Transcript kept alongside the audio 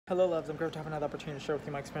Hello, loves. I'm grateful to have another opportunity to share with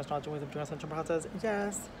you my experience, knowledge, and wisdom during ascension process.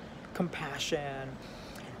 Yes, compassion.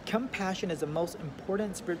 Compassion is the most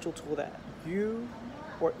important spiritual tool that you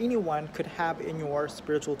or anyone could have in your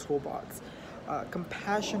spiritual toolbox.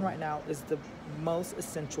 Compassion right now is the most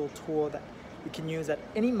essential tool that you can use at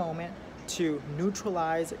any moment to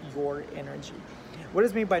neutralize your energy. What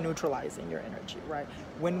does it mean by neutralizing your energy, right?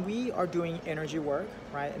 When we are doing energy work,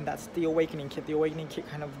 right, and that's the awakening kit. The awakening kit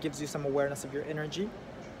kind of gives you some awareness of your energy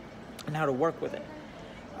and how to work with it.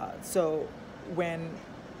 So when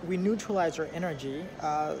we neutralize our energy,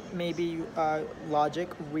 maybe logic,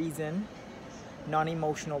 reason,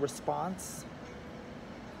 non-emotional response,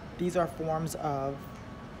 these are forms of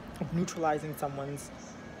neutralizing someone's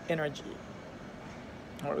energy,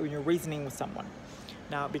 or when you're reasoning with someone.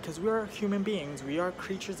 Now, because we are human beings, we are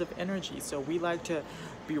creatures of energy, so we like to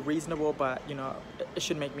be reasonable, but it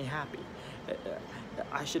should make me happy.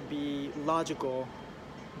 I should be logical,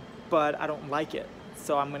 but I don't like it,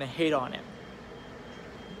 so I'm gonna hate on it.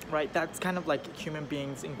 Right? That's kind of like human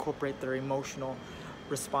beings incorporate their emotional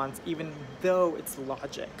response, even though it's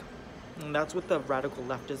logic. And that's what the radical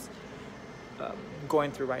left is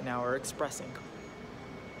going through right now, or expressing.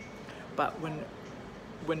 But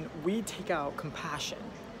when we take out compassion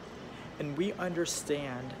and we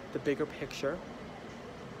understand the bigger picture,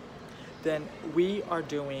 then we are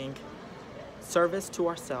doing service to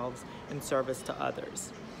ourselves and service to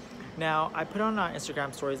others. Now, I put on our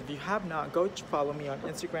Instagram stories. If you have not, go follow me on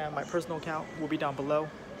Instagram. My personal account will be down below.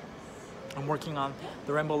 I'm working on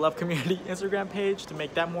the Rainbow Love Community Instagram page to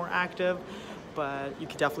make that more active, but you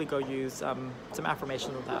could definitely go use some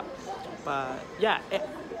affirmations with that. But yeah,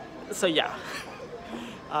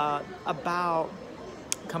 about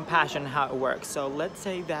compassion, how it works. So let's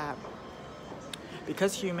say that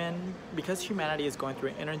because humanity is going through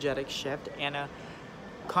an energetic shift and a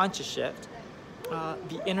conscious shift,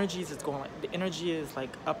 the energy is like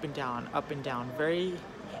up and down, very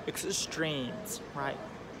extremes, right?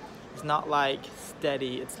 It's not like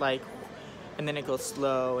steady. It's like, and then it goes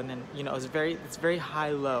slow, and then it's very high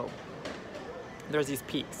low. There's these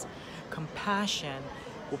peaks. Compassion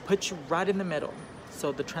will put you right in the middle,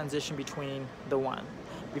 so the transition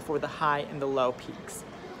before the high and the low peaks,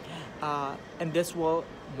 and this will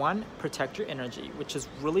protect your energy, which is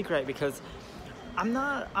really great, because I'm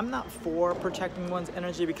not for protecting one's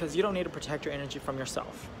energy, because you don't need to protect your energy from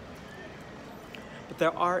yourself. But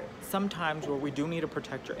there are some times where we do need to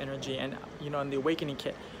protect your energy, and and the Awakening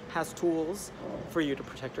Kit has tools for you to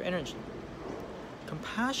protect your energy.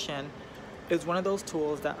 Compassion is one of those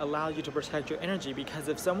tools that allow you to protect your energy, because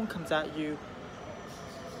if someone comes at you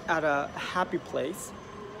at a happy place,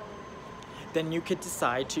 then you could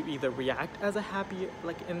decide to either react as a happy,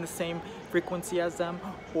 like in the same frequency as them,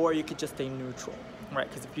 or you could just stay neutral, right?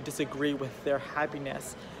 Because if you disagree with their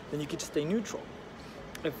happiness, then you could just stay neutral.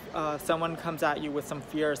 If someone comes at you with some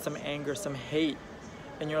fear, some anger, some hate,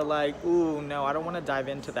 and you're like, ooh, no, I don't want to dive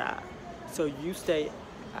into that. So you stay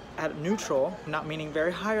at neutral, not meaning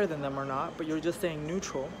very higher than them or not, but you're just staying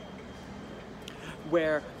neutral,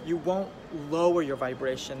 where you won't lower your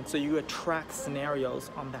vibration, so you attract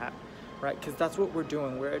scenarios on that. Right? Because that's what we're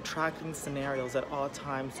doing. We're attracting scenarios at all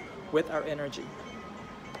times with our energy.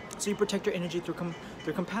 So you protect your energy through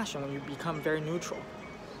compassion when you become very neutral.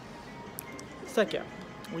 Second,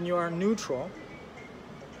 when you are neutral,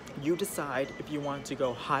 you decide if you want to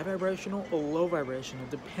go high vibrational or low vibrational,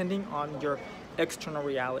 depending on your external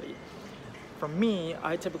reality. For me,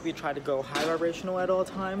 I typically try to go high vibrational at all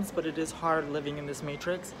times, but it is hard living in this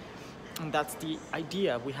matrix. And that's the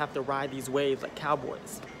idea. We have to ride these waves like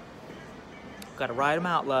cowboys. Gotta ride them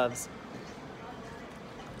out, loves.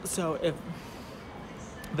 So if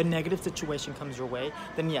the negative situation comes your way,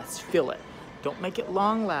 then yes, feel it. Don't make it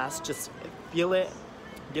long last, just feel it,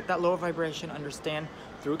 get that lower vibration, understand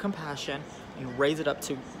through compassion, and raise it up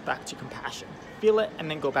back to compassion. Feel it, and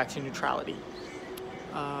then go back to neutrality.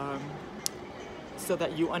 So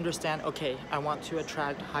that you understand, okay, I want to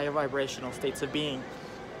attract higher vibrational states of being.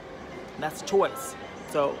 That's choice.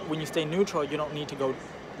 So when you stay neutral, you don't need to go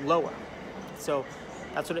lower. So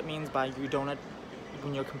that's what it means by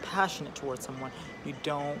when you're compassionate towards someone,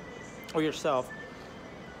 or yourself,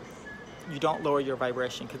 you don't lower your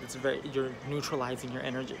vibration, because you're neutralizing your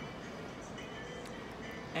energy.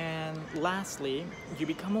 And lastly, you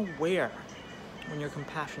become aware when you're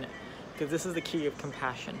compassionate, because this is the key of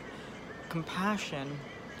compassion. Compassion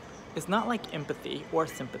is not like empathy or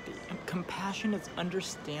sympathy. Compassion is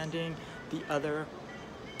understanding the other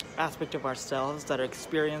aspect of ourselves that are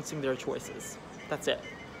experiencing their choices. That's it.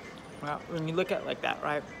 Well, when you look at it like that,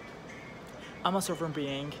 right? I'm a sovereign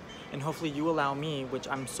being, And hopefully you allow me, which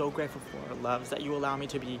I'm so grateful for, loves, that you allow me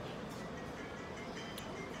to be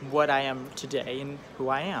what I am today and who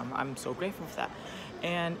I am. I'm so grateful for that.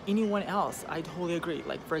 And anyone else, I totally agree.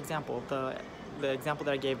 Like, for example, the example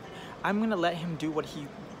that I gave, I'm gonna let him do what he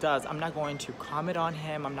does. I'm not going to comment on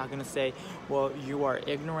him. I'm not gonna say, well, you are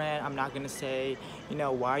ignorant. I'm not gonna say, you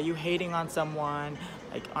know, why are you hating on someone?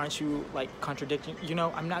 Like, aren't you like contradicting? You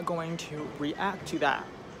know, I'm not going to react to that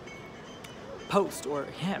post or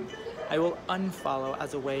him. I will unfollow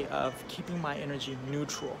as a way of keeping my energy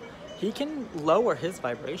neutral. He can lower his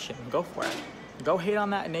vibration. Go for it. Go hate on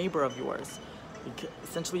that neighbor of yours.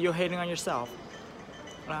 Essentially, you're hating on yourself.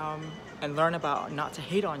 And learn about not to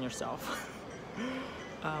hate on yourself.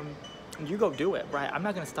 You go do it, right? I'm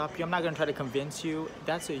not gonna stop you. I'm not gonna try to convince you.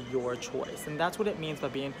 That's your choice. And that's what it means by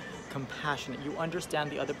being compassionate. You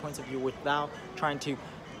understand the other points of view without trying to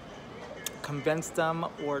convince them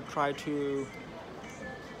or try to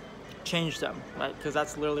change them, right? Because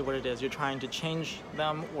that's literally what it is. You're trying to change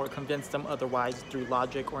them or convince them otherwise through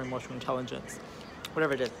logic or emotional intelligence.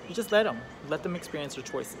 Whatever it is. You just let them experience their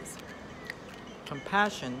choices.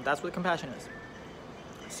 Compassion, that's what compassion is.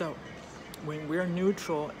 So when we're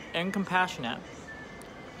neutral and compassionate,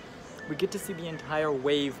 we get to see the entire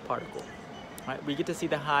wave particle, right? We get to see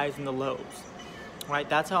the highs and the lows, right?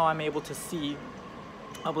 That's how I'm able to see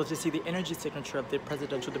the energy signature of the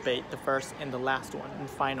presidential debate, the first and the last one and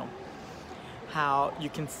final. How you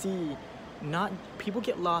can see, not people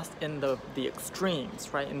get lost in the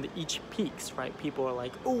extremes, right? In the each peaks, right? People are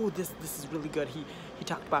like, oh, this is really good. He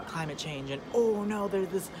talked about climate change, and oh no,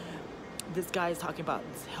 there's this guy is talking about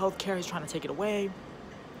healthcare. He's trying to take it away,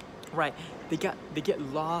 right? They get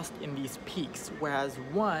lost in these peaks, whereas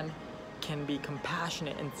one can be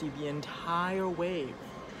compassionate and see the entire wave.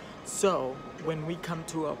 So when we come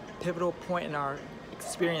to a pivotal point in our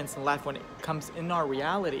experience in life, when it comes in our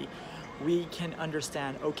reality, we can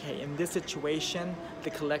understand, okay, in this situation, the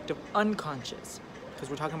collective unconscious, because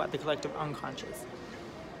we're talking about the collective unconscious,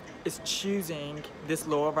 is choosing this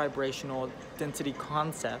lower vibrational density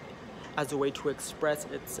concept as a way to express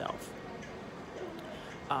itself.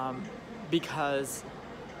 Because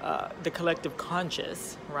the collective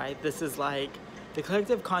conscious, right? This is like, the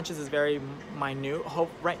collective conscious is very minute.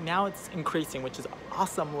 Right now it's increasing, which is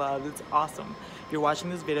awesome, love. It's awesome. If you're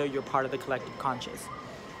watching this video, you're part of the collective conscious.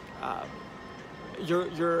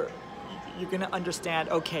 You're gonna understand,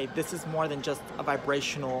 okay, this is more than just a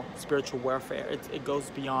vibrational spiritual warfare. It goes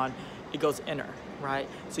beyond, it goes inner, right?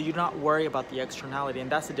 So you do not worry about the externality, and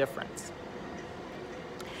that's the difference.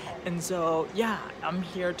 And so, yeah, I'm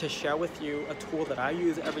here to share with you a tool that I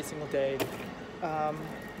use every single day,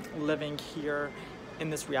 living here in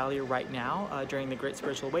this reality right now, during the Great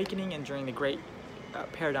Spiritual Awakening and during the Great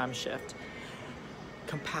Paradigm Shift.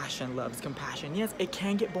 Compassion, loves, compassion. Yes, it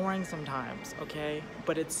can get boring sometimes, okay?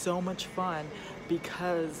 But it's so much fun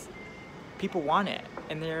because people want it,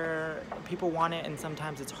 and people want it, and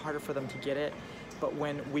sometimes it's harder for them to get it. But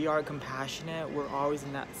when we are compassionate, we're always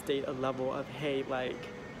in that state of level of, hey, like,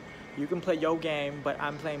 you can play your game, but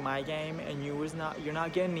I'm playing my game, and you're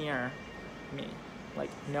not getting near me. Like,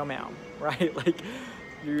 no ma'am, right? Like,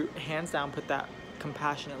 you hands down put that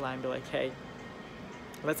compassionate line, be like, hey,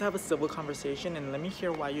 let's have a civil conversation, and let me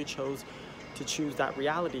hear why you chose to choose that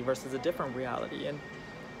reality versus a different reality. And,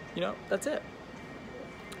 you know, that's it.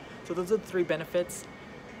 So those are the 3 benefits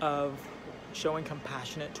of showing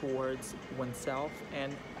compassionate towards oneself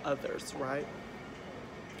and others, right?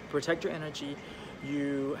 Protect your energy.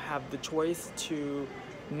 You have the choice to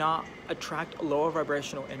not attract lower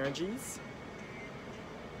vibrational energies.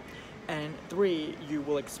 And 3, you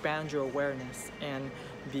will expand your awareness in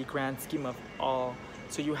the grand scheme of all.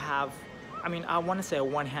 So you have, I mean, I want to say a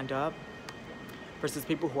one hand up versus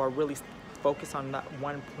people who are really focused on that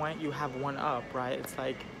one point. You have one up, right? It's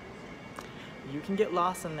like, you can get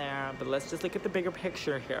lost in there, but let's just look at the bigger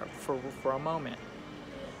picture here for a moment.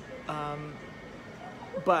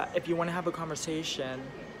 But if you want to have a conversation,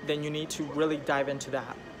 then you need to really dive into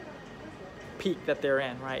that peak that they're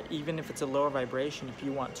in, right? Even if it's a lower vibration, if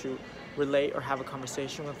you want to relate or have a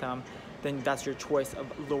conversation with them, then that's your choice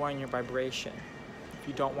of lowering your vibration. If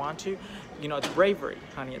you don't want to, you know, it's bravery,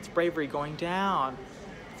 honey. It's bravery going down.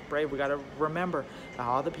 It's brave. We got to remember that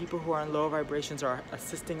all the people who are in lower vibrations are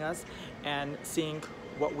assisting us and seeing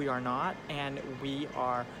what we are not, and we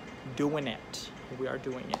are doing it. We are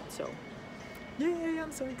doing it. So, yay,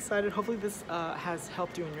 I'm so excited. Hopefully this has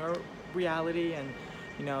helped you in your reality, and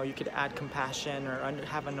you know, you could add compassion or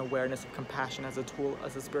have an awareness of compassion as a tool,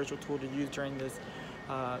 as a spiritual tool to use during this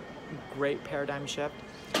great paradigm shift.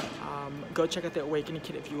 Go check out the Awakening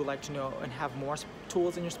Kit if you would like to know and have more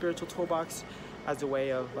tools in your spiritual toolbox. as a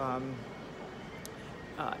way of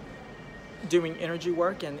doing energy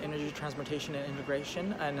work and energy transmutation and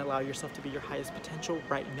integration, and allow yourself to be your highest potential.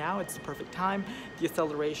 Right now, it's the perfect time. The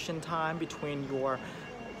acceleration time between your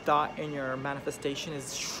thought and your manifestation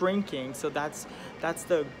is shrinking. So that's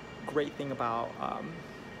the great thing about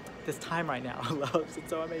this time right now. Loves, it's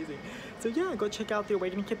so amazing. So yeah, go check out The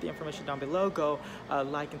Awakening Kit. The information down below. Go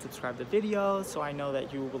like and subscribe to the video, so I know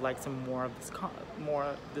that you would like some more of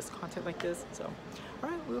this content like this. So all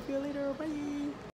right, we'll see you later. Bye.